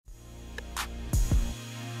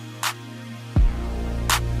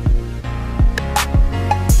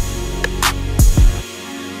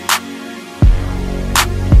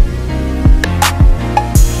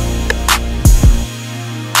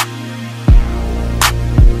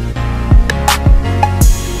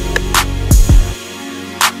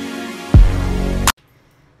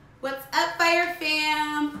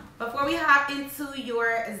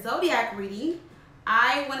reading,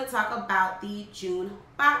 I want to talk about the June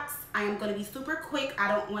box. I am going to be super quick.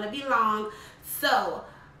 I don't want to be long. So,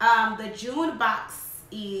 the June box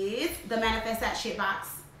is the Manifest That Shit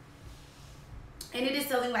box. And it is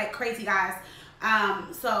selling like crazy, guys.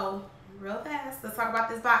 So, real fast, let's talk about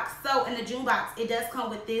this box. So, in the June box, it does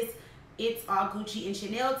come with this. It's all Gucci and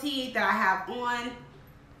Chanel tee that I have on.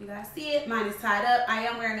 You guys see it? Mine is tied up. I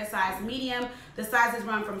am wearing a size medium. The sizes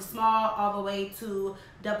run from small all the way to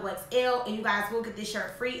XXL. And you guys will get this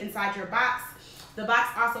shirt free inside your box. The box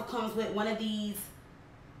also comes with one of these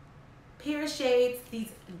pair of shades. These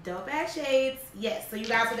dope ass shades. Yes, so you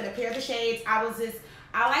guys will get a pair of the shades. I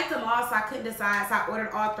liked them all, so I couldn't decide. So I ordered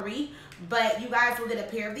all three. But you guys will get a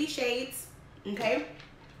pair of these shades. Okay?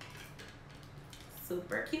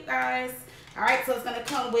 Super cute, guys. All right, so it's going to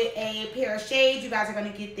come with a pair of shades. You guys are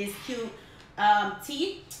going to get this cute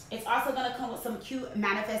tee. It's also going to come with some cute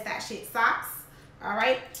Manifest That Shit socks. All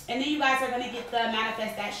right, and then you guys are going to get the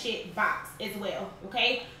Manifest That Shit box as well.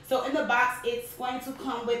 Okay, so in the box, it's going to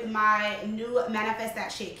come with my new Manifest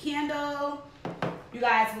That Shit candle. You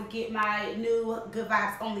guys will get my new Good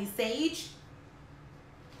Vibes Only Sage.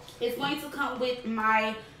 It's going to come with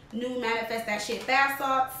my new Manifest That Shit bath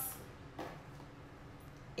salts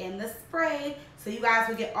and the spray. So you guys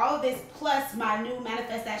will get all of this plus my new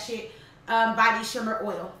Manifest That Shit body shimmer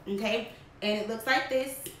oil. Okay, and it looks like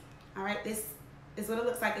this. All right, this is what it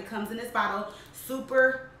looks like. It comes in this bottle.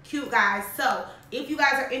 Super cute, guys. So if you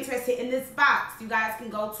guys are interested in this box, you guys can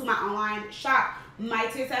go to my online shop,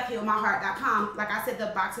 mytearshavehealedmyheart.com. Like I said, the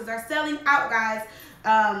boxes are selling out, guys.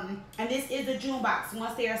 And this is the June box.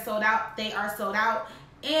 Once they are sold out, they are sold out.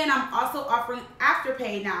 And I'm also offering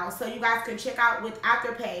Afterpay now. So you guys can check out with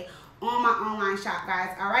Afterpay on my online shop,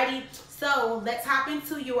 guys. Alrighty. So let's hop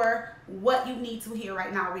into your what you need to hear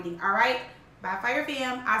right now reading. Alright. Bye, Fire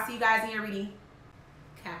Fam. I'll see you guys in your reading.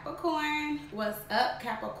 Capricorn. What's up,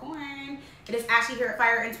 Capricorn? It is Ashley here at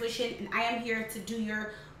Fire Intuition. And I am here to do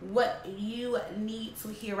your what you need to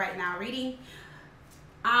hear right now reading.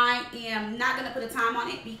 I am not going to put a time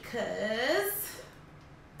on it because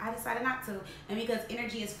I decided not to, and because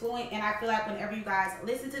energy is flowing, and I feel like whenever you guys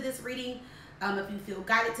listen to this reading, if you feel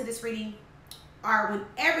guided to this reading, or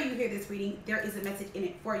whenever you hear this reading, there is a message in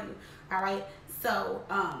it for you. All right, so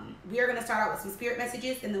we are going to start out with some spirit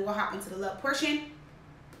messages, and then we'll hop into the love portion.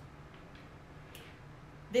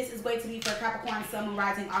 This is going to be for Capricorn, Sun, Moon,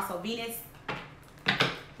 Rising, also Venus.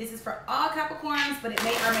 This is for all Capricorns, but it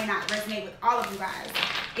may or may not resonate with all of you guys.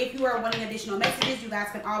 If you are wanting additional messages, you guys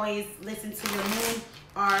can always listen to your moon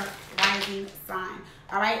or rising sign.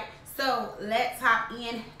 All right, so let's hop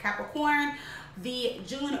in, Capricorn. The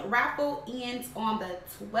June raffle ends on the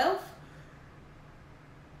 12th.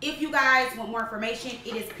 If you guys want more information,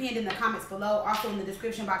 it is pinned in the comments below, also in the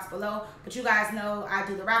description box below. But you guys know I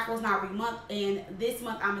do the raffles now every month, and this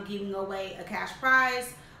month I'm giving away a cash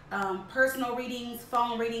prize, personal readings,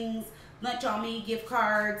 phone readings, lunch on me, gift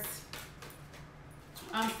cards,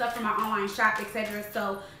 stuff from my online shop, etc.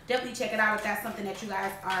 So definitely check it out if that's something that you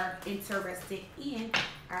guys are interested in.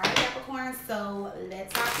 All right, Capricorn, so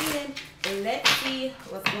let's hop in and let's see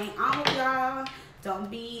what's going on with y'all. Don't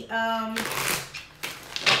be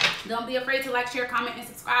afraid to like, share, comment, and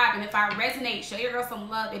subscribe. And if I resonate, show your girl some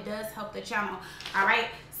love. It does help the channel. All right,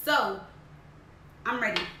 so I'm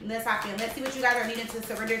ready. Let's hop in. Let's see what you guys are needing to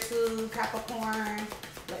surrender to, Capricorn.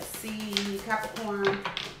 Let's see, Capricorn.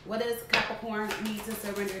 What does Capricorn need to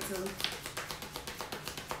surrender to?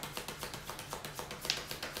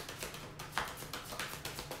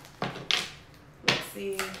 Let's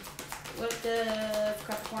see. What does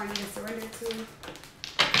Capricorn need to surrender to?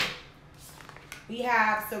 We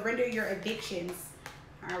have surrender your addictions.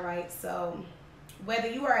 All right, so whether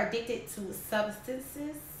you are addicted to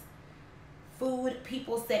substances, food,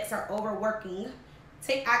 people, sex, or overworking,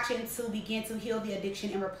 take action to begin to heal the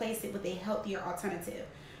addiction and replace it with a healthier alternative.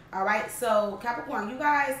 All right, so Capricorn, you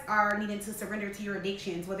guys are needing to surrender to your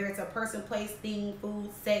addictions, whether it's a person, place, thing, food,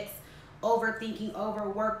 sex, overthinking,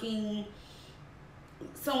 overworking,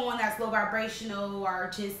 someone that's low vibrational, or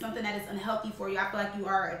just something that is unhealthy for you. I feel like you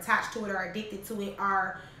are attached to it or addicted to it,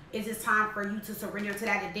 or it's just time for you to surrender to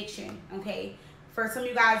that addiction. Okay, for some of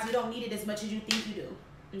you guys, you don't need it as much as you think you do.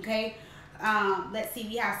 Okay, let's see,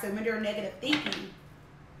 we have surrender negative thinking.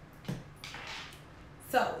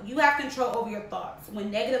 So you have control over your thoughts.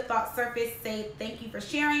 When negative thoughts surface, say thank you for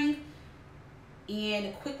sharing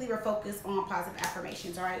and quickly refocus on positive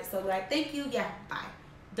affirmations. All right, so like thank you, yeah, bye.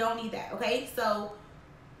 Don't need that. Okay, so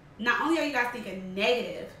not only are you guys thinking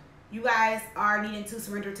negative, you guys are needing to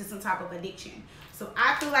surrender to some type of addiction. So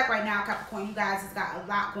I feel like right now, Capricorn, you guys has got a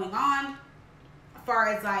lot going on as far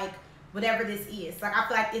as like whatever this is. Like, I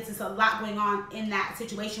feel like it's just a lot going on in that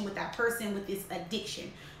situation with that person with this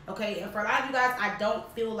addiction. Okay, and for a lot of you guys, I don't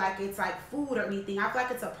feel like it's like food or anything. I feel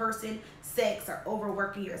like it's a person, sex, or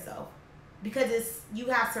overworking yourself, because it's, you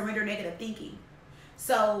have surrender negative thinking.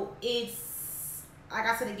 So it's, like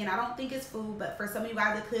I said again, I don't think it's food, but for some of you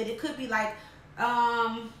guys it could be like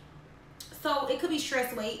so it could be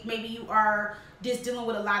stress weight. Maybe you are just dealing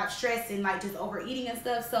with a lot of stress and like just overeating and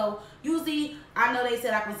stuff. So usually, I know they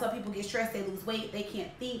said like when some people get stressed, they lose weight, they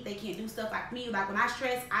can't think, they can't do stuff. Like me, like when I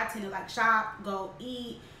stress, I tend to like shop, go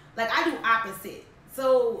eat. Like I do opposite.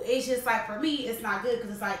 So it's just like, for me, it's not good,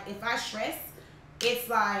 because it's like if I stress, it's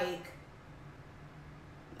like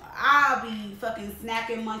I'll be fucking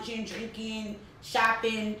snacking, munching, drinking,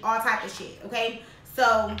 shopping, all type of shit. Okay,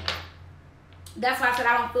 so that's why I said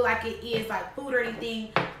I don't feel like it is like food or anything.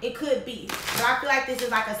 It could be, but I feel like this is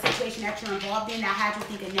like a situation that you're involved in that had you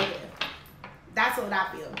thinking negative. That's what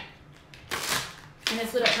I feel, and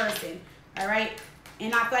it's with a person. All right,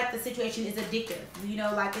 and I feel like the situation is addictive. You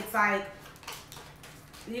know, like it's like,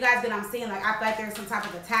 you guys get what I'm saying? Like I feel like there's some type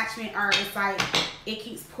of attachment, or it's like it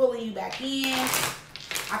keeps pulling you back in.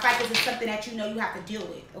 I feel like this is something that you know you have to deal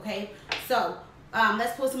with. Okay, so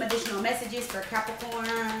let's pull some additional messages for Capricorn.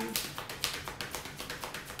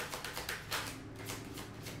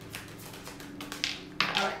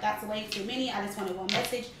 All right, that's way too many. I just wanted one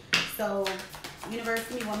message. So, universe,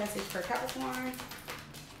 give me one message for Capricorn.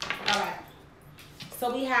 All right.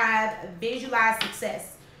 So we have visualize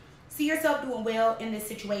success. See yourself doing well in this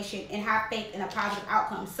situation and have faith in a positive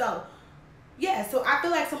outcome. So, yeah. So I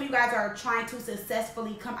feel like some of you guys are trying to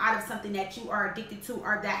successfully come out of something that you are addicted to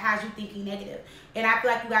or that has you thinking negative. And I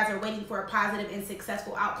feel like you guys are waiting for a positive and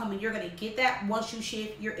successful outcome, and you're going to get that once you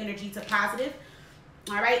shift your energy to positive.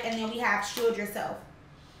 All right. And then we have shield yourself.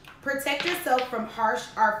 Protect yourself from harsh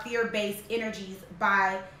or fear-based energies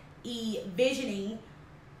by envisioning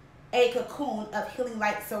a cocoon of healing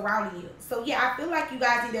light surrounding you. So yeah, I feel like you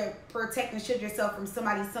guys need to protect and shield yourself from some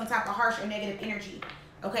type of harsh or negative energy.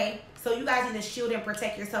 Okay, so you guys need to shield and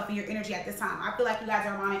protect yourself and your energy at this time. I feel like you guys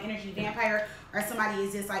are on an energy vampire, or somebody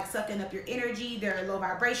is just like sucking up your energy. They're low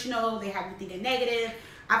vibrational. They have you thinking negative.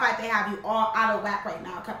 I feel like they have you all out of whack right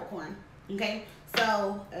now, Capricorn. Okay.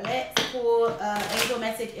 So let's pull an angel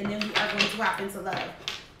message, and then we are going to hop into love.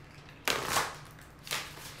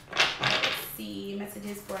 Let's see,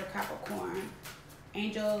 messages for Capricorn.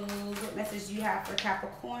 Angels, what message do you have for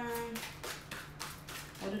Capricorn?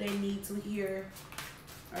 What do they need to hear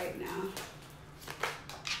right now?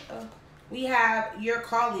 We have your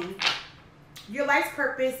calling. Your life's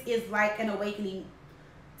purpose is like an awakening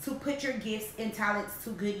to put your gifts and talents to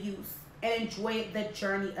good use and enjoy the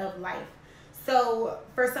journey of life. So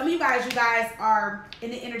for some of you guys are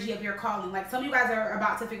in the energy of your calling. Like some of you guys are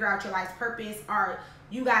about to figure out your life's purpose, or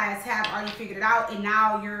you guys have already figured it out, and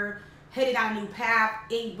now you're headed down a new path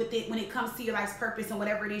with it when it comes to your life's purpose and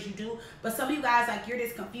whatever it is you do. But some of you guys, like, you're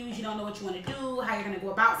just confused. You don't know what you want to do, how you're going to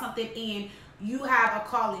go about something, and you have a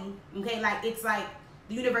calling. Okay, like it's like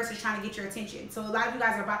the universe is trying to get your attention. So a lot of you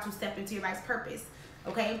guys are about to step into your life's purpose.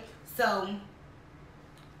 Okay, so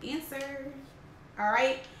answer. All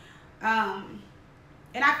right.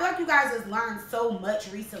 And I feel like you guys have learned so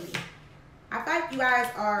much recently. I feel like you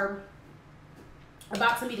guys are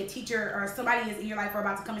about to meet a teacher, or somebody is in your life or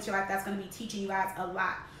about to come into your life that's going to be teaching you guys a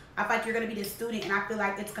lot. I feel like you're going to be the student, and I feel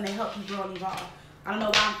like it's going to help you grow and evolve. I don't know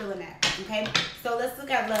why I'm feeling that. Okay, so let's look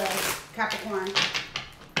at love, Capricorn.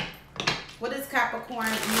 What does Capricorn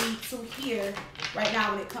need to hear right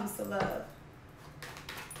now when it comes to love?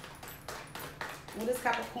 What does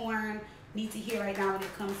Capricorn need to hear right now when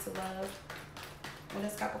it comes to love? What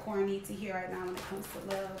does Capricorn need to hear right now when it comes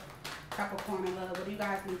to love? Capricorn and love. What do you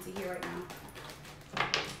guys need to hear right now?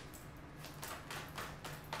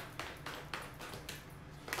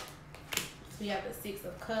 So we have the Six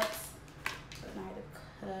of Cups, the Knight of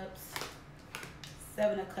Cups,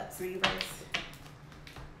 Seven of Cups in reverse.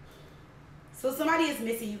 So somebody is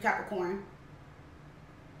missing you, Capricorn.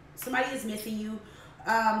 Somebody is missing you.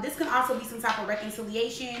 This can also be some type of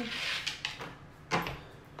reconciliation.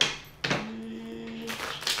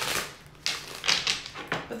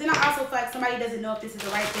 But then I also feel like somebody doesn't know if this is the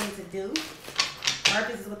right thing to do, or if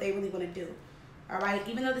this is what they really want to do. All right,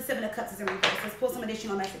 even though the Seven of Cups is in reverse, let's pull some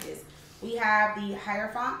additional messages. We have the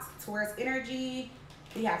Hierophant, Taurus energy.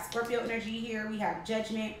 We have Scorpio energy here. We have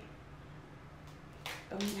Judgment.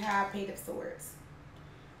 And we have Page of Swords.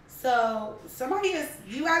 So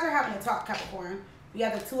you guys are having a talk, Capricorn. We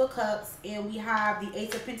have the Two of Cups, and we have the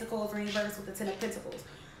Ace of Pentacles in reverse with the Ten of Pentacles.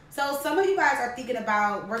 So some of you guys are thinking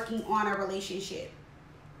about working on a relationship.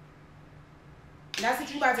 That's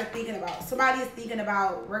what you guys are thinking about. Somebody is thinking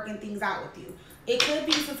about working things out with you. It could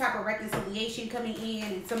be some type of reconciliation coming in,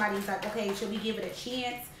 and somebody's like, okay, should we give it a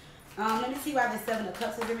chance? Let me see why the Seven of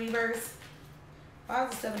Cups is in reverse. Why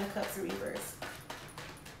is the Seven of Cups in reverse?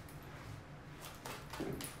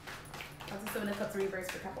 Why is the Seven of Cups in reverse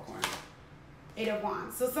for Capricorn? Eight of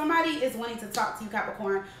Wands. So somebody is wanting to talk to you,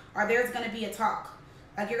 Capricorn, or there's going to be a talk.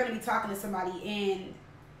 Like you're going to be talking to somebody, and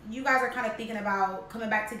you guys are kind of thinking about coming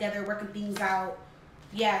back together, working things out.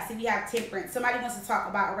 Yeah, see, we have Temperance. Somebody wants to talk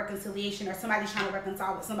about a reconciliation, or somebody's trying to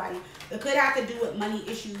reconcile with somebody. It could have to do with money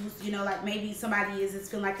issues, you know, like maybe somebody is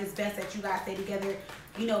just feeling like it's best that you guys stay together,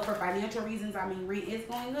 you know, for financial reasons. I mean, rent is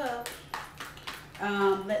going up.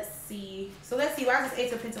 Let's see. So let's see. Why is this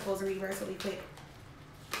Ace of Pentacles in reverse really quick?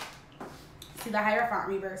 See the Hierophant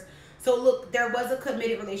reverse. So look, there was a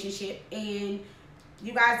committed relationship, and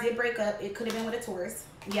you guys did break up. It could have been with a Taurus.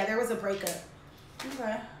 Yeah, there was a breakup.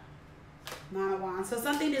 Okay. Nine of Wands. So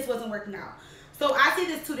something just wasn't working out. So I see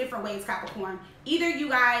this two different ways, Capricorn. Either you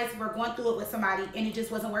guys were going through it with somebody and it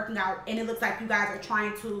just wasn't working out, and it looks like you guys are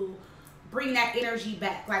trying to bring that energy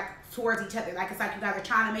back, like towards each other. Like it's like you guys are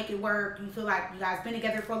trying to make it work. You feel like you guys been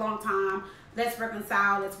together for a long time. Let's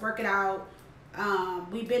reconcile. Let's work it out.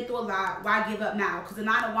 We've been through a lot. Why give up now? Because the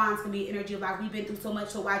Nine of Wands can be energy of like, we've been through so much,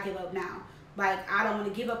 so why give up now? Like, I don't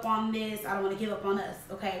want to give up on this. I don't want to give up on us,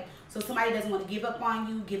 okay? So somebody doesn't want to give up on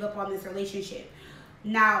you, give up on this relationship.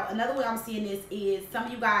 Now, another way I'm seeing this is some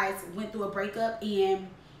of you guys went through a breakup,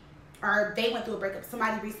 or they went through a breakup.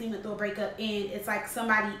 Somebody recently went through a breakup, and it's like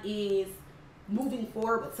somebody is moving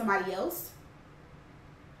forward with somebody else.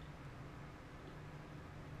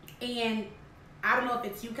 And I don't know if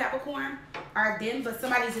it's you, Capricorn, or them, but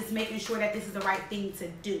somebody's just making sure that this is the right thing to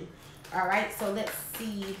do. All right, so let's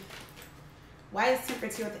see. Why is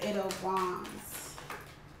Temperance here with the Eight of Wands?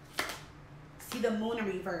 See the Moon in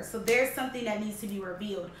reverse. So there's something that needs to be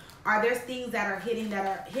revealed. Or there's things that are hidden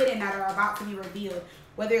that are about to be revealed.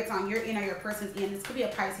 Whether it's on your end or your person's end. This could be a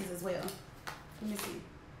Pisces as well. Let me see.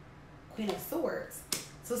 Queen of Swords.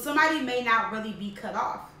 So somebody may not really be cut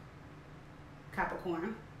off,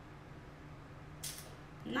 Capricorn.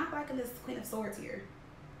 I'm not liking this Queen of Swords here.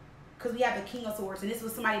 Because we have the King of Swords. And this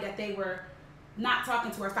was somebody that they were not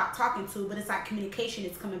talking to or stopped talking to, but it's like communication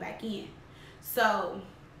is coming back in. So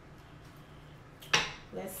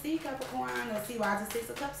let's see, Capricorn. Let's see, why is the Six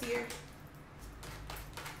of Cups here?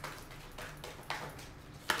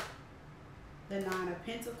 The Nine of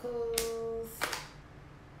Pentacles,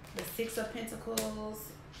 the Six of Pentacles.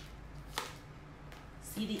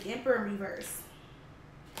 See the Emperor in reverse.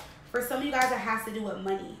 For some of you guys, it has to do with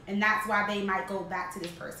money, and that's why they might go back to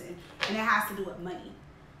this person, and it has to do with money.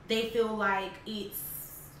 They feel like it's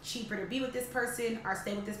cheaper to be with this person or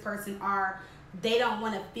stay with this person, or they don't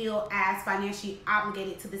want to feel as financially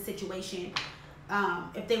obligated to the situation.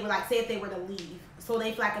 If they were like, say if they were to leave. So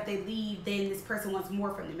they feel like if they leave, then this person wants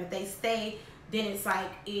more from them. If they stay, then it's like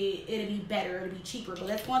it'll be better, it'll be cheaper. But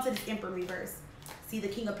let's go on to this Emperor reverse. See the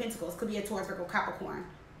King of Pentacles. Could be a Taurus, Virgo, Capricorn.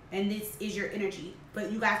 And this is your energy.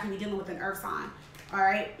 But you guys can be dealing with an earth sign.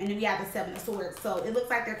 Alright? And then we have the Seven of Swords. So it looks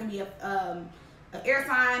like there can be an air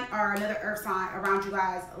sign or another earth sign around you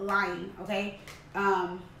guys lying, okay?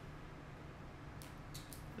 Knight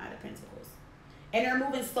of Pentacles. And they're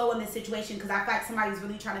moving slow in this situation because I feel like somebody's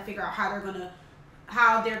really trying to figure out how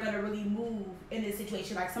they're gonna really move in this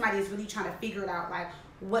situation. Like somebody is really trying to figure it out. Like,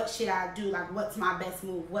 what should I do? Like, what's my best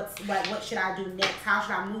move? What should I do next? How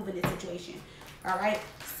should I move in this situation? Alright,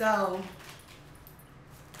 so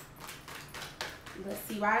let's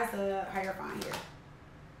see, why is the Hierophant here?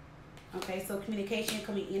 Okay, so communication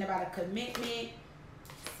coming in about a commitment.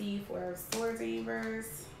 See, Four of Swords in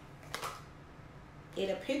reverse. Eight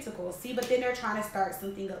of Pentacles. See, but then they're trying to start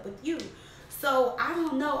something up with you. So I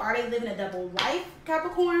don't know, are they living a double life,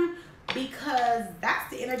 Capricorn? Because that's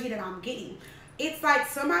the energy that I'm getting. It's like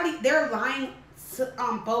somebody, they're lying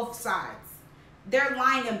on both sides. They're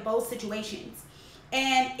lying in both situations.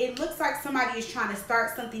 And it looks like somebody is trying to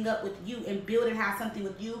start something up with you and build and have something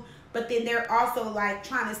with you. But then they're also like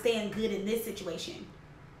trying to stay in good in this situation.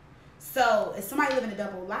 So is somebody living a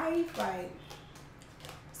double life? Like,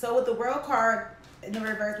 so with the World card in the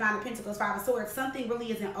reverse, Nine of Pentacles, Five of Swords, something really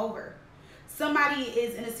isn't over. Somebody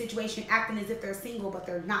is in a situation acting as if they're single, but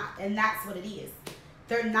they're not. And that's what it is.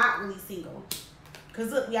 They're not really single.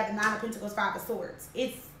 Because look, we have the Nine of Pentacles, Five of Swords.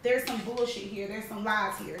 There's some bullshit here. There's some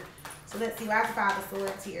lies here. So let's see, why is the Five of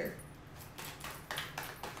Swords here?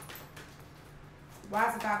 Why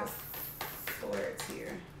is the Five of Swords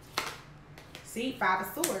here? See, Five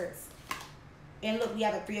of Swords. And look, we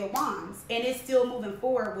have the 3 of Wands. And it's still moving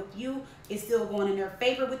forward with you. It's still going in their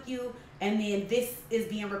favor with you. And then this is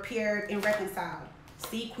being repaired and reconciled.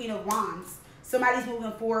 See, Queen of Wands. Somebody's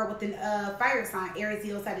moving forward with a fire sign, Aries,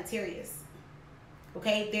 Leo, Sagittarius.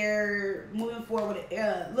 Okay, they're moving forward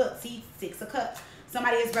with, look, see, 6 of Cups.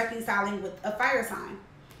 Somebody is reconciling with a fire sign.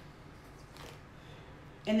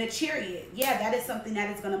 And the Chariot, yeah, that is something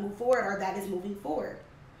that is going to move forward, or that is moving forward.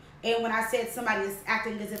 And when I said somebody is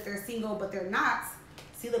acting as if they're single, but they're not,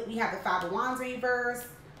 see, look, we have the 5 of Wands reverse,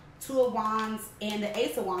 2 of Wands, and the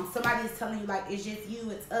Ace of Wands. Somebody is telling you, like, it's just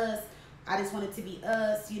you, it's us. I just want it to be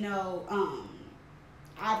us, you know.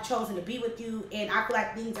 I've chosen to be with you, and I feel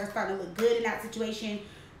like things are starting to look good in that situation.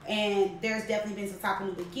 And there's definitely been some type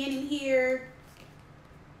of new beginning here.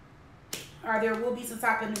 Or there will be some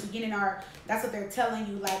type of new beginning, or that's what they're telling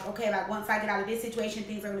you. Like, okay, like once I get out of this situation,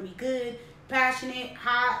 things are going to be good, passionate,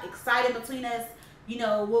 hot, excited between us. You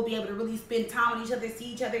know, we'll be able to really spend time with each other, see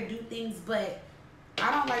each other, do things. But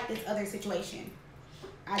I don't like this other situation.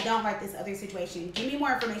 I don't like this other situation. Give me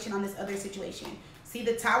more information on this other situation. See,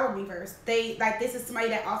 the Tower reverse. They, like, this is somebody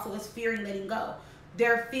that also is fearing letting go.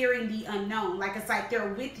 They're fearing the unknown. Like, it's like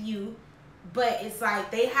they're with you, but it's like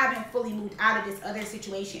they haven't fully moved out of this other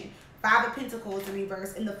situation. 5 of Pentacles in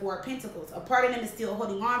reverse and the 4 of Pentacles. A part of them is still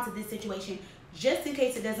holding on to this situation just in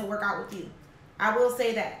case it doesn't work out with you. I will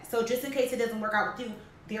say that. So just in case it doesn't work out with you,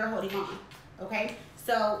 they're holding on. Okay?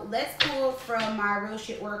 So let's pull from my Real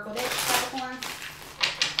Shit Oracle deck, Capricorn.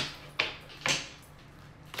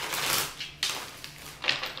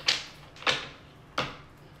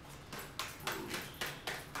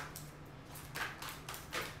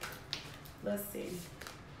 Let's see.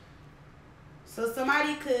 So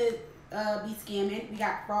somebody could be scamming. We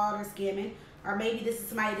got fraud or scamming. Or maybe this is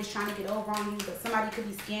somebody that's trying to get over on you, but somebody could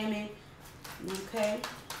be scamming. Okay.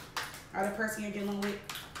 Or the person you're dealing with.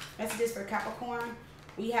 Messages for Capricorn.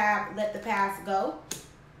 We have let the past go.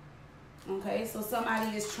 Okay. So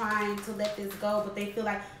somebody is trying to let this go, but they feel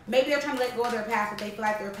like maybe they're trying to let go of their past, but they feel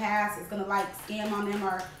like their past is going to like scam on them,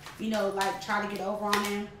 or, you know, like try to get over on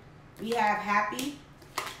them. We have happy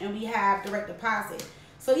and we have direct deposit.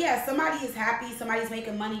 So yeah, somebody is happy, somebody's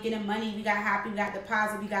making money, getting money. We got happy, we got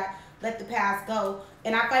deposit, we got let the past go.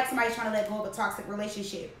 And I feel like somebody's trying to let go of a toxic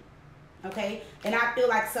relationship. Okay? And I feel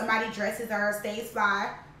like somebody dresses or stays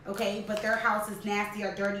fly, okay, but their house is nasty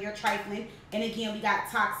or dirty or trifling. And again, we got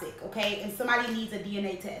toxic, okay? And somebody needs a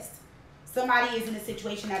DNA test. Somebody is in a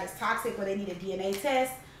situation that is toxic where they need a DNA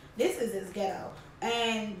test. This is ghetto.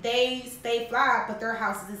 And they stay fly, but their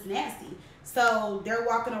house is nasty. So they're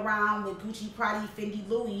walking around with Gucci, Prada, Fendi,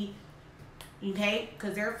 Louis, okay,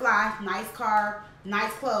 because they're fly, nice car,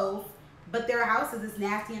 nice clothes, but their houses is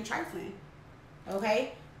nasty and trifling,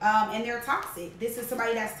 okay, and they're toxic. This is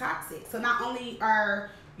somebody that's toxic. So not only are,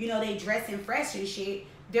 you know, they dressing fresh and shit,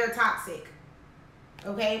 they're toxic,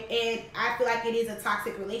 okay, and I feel like it is a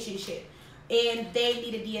toxic relationship. And they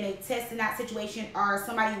need a DNA test in that situation, or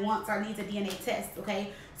somebody wants or needs a DNA test, okay?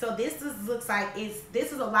 So this looks like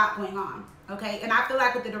this is a lot going on, okay? And I feel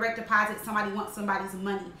like with the direct deposit, somebody wants somebody's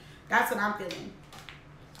money. That's what I'm feeling.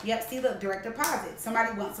 Yep, see, look, direct deposit.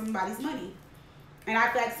 Somebody wants somebody's money. And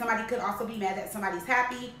I feel like somebody could also be mad that somebody's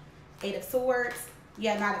happy. 8 of Swords.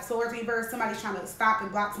 Yeah, Knight of Swords reverse. Somebody's trying to stop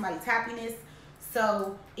and block somebody's happiness.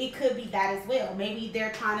 So it could be that as well. Maybe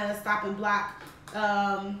they're trying to stop and block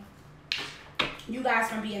you guys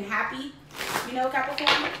from being happy, you know,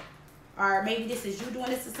 Capricorn. Or maybe this is you doing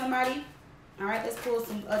this to somebody. All right, let's pull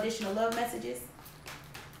some additional love messages.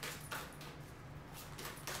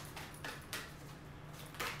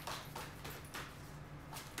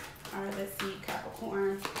 All right, let's see,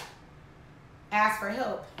 Capricorn. Ask for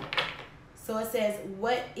help. So it says,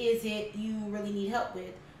 what is it you really need help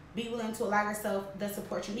with? Be willing to allow yourself the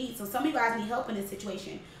support you need. So some of you guys need help in this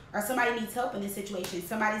situation. Or somebody needs help in this situation.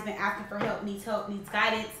 Somebody's been asking for help, needs help, needs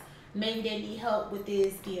guidance. Maybe they need help with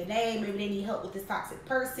this DNA. Maybe they need help with this toxic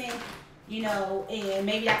person. You know, and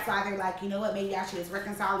maybe that's why they're like, you know what, maybe I should just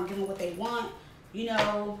reconcile and give them what they want. You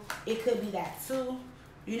know, it could be that too.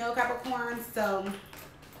 You know, Capricorn. So,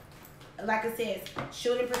 like it says,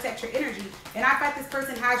 shield and protect your energy. And I feel like this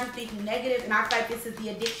person has you thinking negative, and I feel like this is the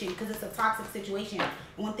addiction because it's a toxic situation.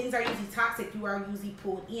 And when things are usually toxic, you are usually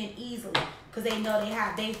pulled in easily because they know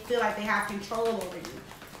they feel like they have control over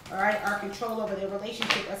you, all right, or control over their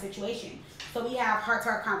relationship or situation. So we have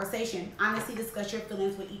heart-to-heart conversation. Honestly, discuss your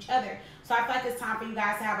feelings with each other. So I feel like it's time for you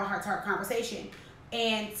guys to have a heart-to-heart conversation.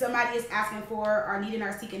 And somebody is asking for or needing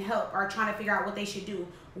or seeking help or trying to figure out what they should do.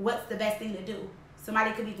 What's the best thing to do?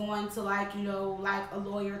 Somebody could be going to, like, you know, like a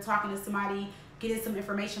lawyer, talking to somebody, getting some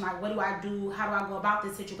information, like, what do I do? How do I go about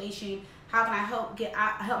this situation? How can I help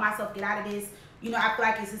myself get out of this? you know, I feel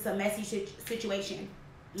like it's just a messy situation.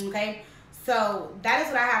 Okay, so that is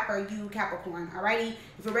what I have for you, Capricorn. Alrighty,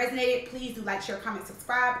 if it resonated, please do like, share, comment,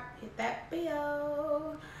 subscribe, hit that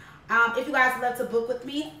bell. If you guys love to book with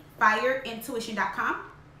me, fireintuition.com.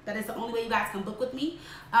 That is the only way you guys can book with me.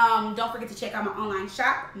 Don't forget to check out my online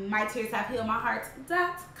shop,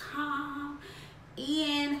 mytearshavehealedmyheart.com.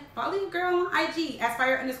 And follow your girl on IG as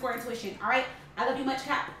fire_intuition. All right, I love you much,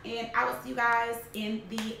 Cap, and I will see you guys in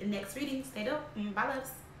the next reading. Stay dope. Bye,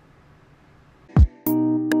 loves.